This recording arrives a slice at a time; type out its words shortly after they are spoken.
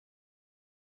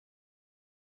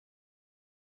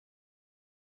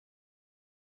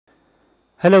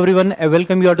Hello everyone, I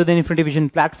welcome you all to the Infinity Vision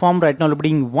platform. Right now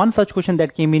reading one such question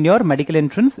that came in your medical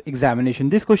entrance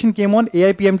examination. This question came on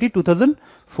AIPMT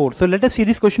 2004. So let us see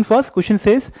this question first. Question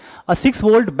says a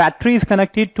 6-volt battery is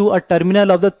connected to a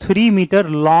terminal of the 3-meter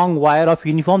long wire of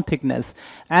uniform thickness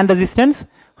and resistance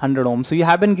 100 ohms. So you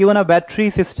have been given a battery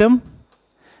system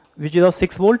which is of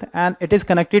 6 volt and it is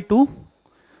connected to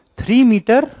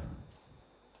 3-meter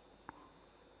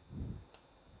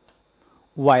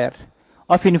wire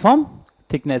of uniform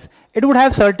thickness. It would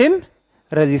have certain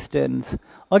resistance,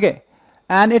 okay,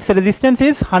 and its resistance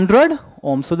is 100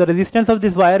 ohm. So the resistance of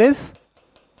this wire is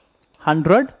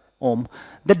 100 ohm.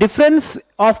 The difference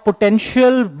of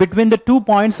potential between the 2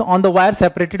 points on the wire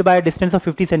separated by a distance of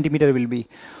 50 centimeter will be,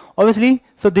 obviously,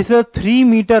 so this is a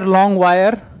 3-meter long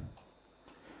wire,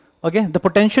 okay. The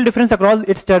potential difference across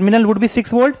its terminal would be 6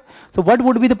 volt. So what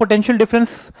would be the potential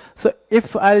difference? So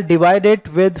if I'll divide it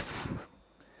with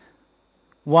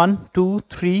 1, 2,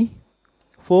 3,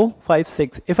 4, 5,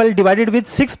 6. If I'll divide it with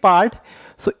 6 parts,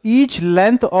 so each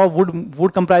length of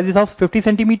would comprises of 50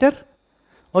 centimeter.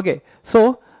 Okay,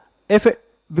 so if it,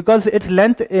 because its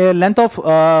length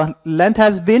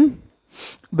has been,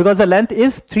 because the length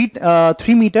is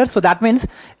 3 meters, so that means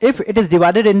if it is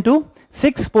divided into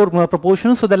 6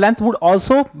 proportions, so the length would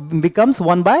also becomes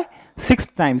 1 by 6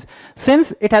 times.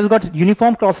 Since it has got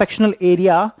uniform cross-sectional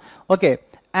area, okay,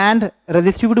 and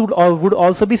resistivity would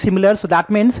also be similar, so that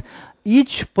means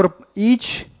each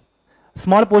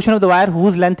small portion of the wire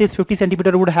whose length is 50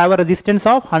 centimeter would have a resistance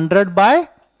of 100 by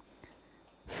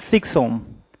 6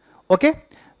 ohm, okay,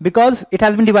 because it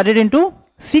has been divided into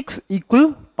 6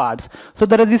 equal parts. So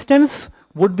the resistance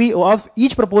would be of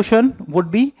each proportion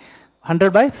would be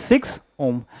 100 by 6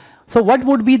 ohm. So what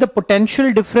would be the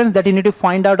potential difference that you need to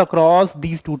find out across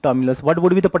these two terminals? What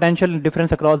would be the potential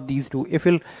difference across these two? If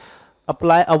you'll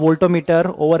apply a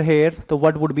voltmeter over here, so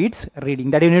what would be its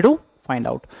reading? That you need to find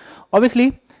out.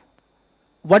 Obviously,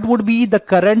 what would be the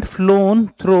current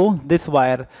flown through this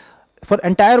wire? For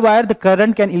entire wire, the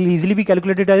current can easily be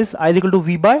calculated as I is equal to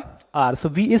V by R. So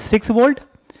V is 6 volt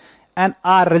and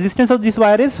R, resistance of this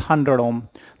wire, is 100 ohm.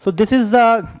 So this is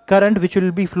the current which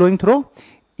will be flowing through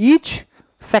each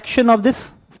section of this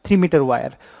 3-meter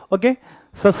wire, okay.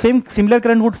 So similar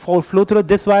current would flow through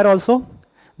this wire also,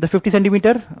 the 50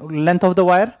 centimeter length of the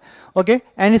wire, okay,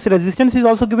 and its resistance is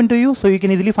also given to you, so you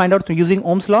can easily find out using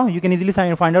Ohm's law. You can easily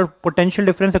find out potential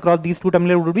difference across these two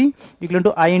terminals would be equal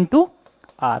to I into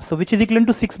R, so which is equal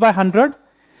to 6 by 100,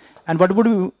 and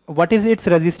what is its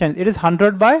resistance? It is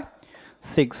 100 by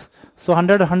 6. So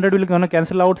 100 will gonna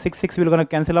cancel out, 6 will gonna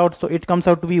cancel out, so it comes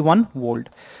out to be 1 volt.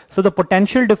 So the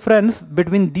potential difference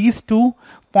between these 2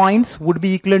 points would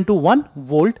be equivalent to 1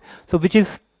 volt. So which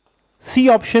is C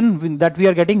option that we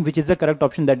are getting, which is the correct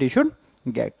option that you should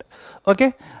get.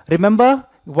 Okay, remember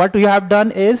what you have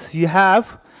done is you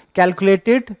have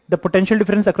calculated the potential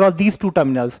difference across these two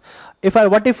terminals.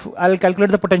 What if I'll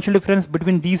calculate the potential difference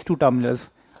between these two terminals?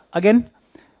 Again,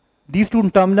 these two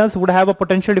terminals would have a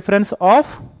potential difference of,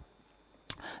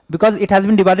 because it has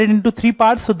been divided into 3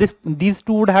 parts, so these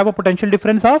two would have a potential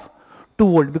difference of 2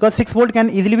 volt, because 6 volt can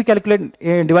easily be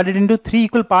calculated divided into 3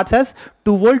 equal parts as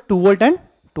 2 volt, 2 volt and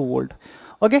 2 volt.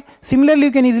 Okay, similarly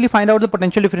you can easily find out the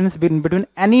potential difference between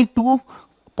any 2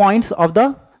 points of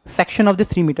the section of the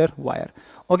 3-meter wire.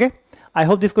 Okay, I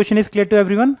hope this question is clear to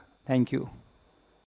everyone. Thank you.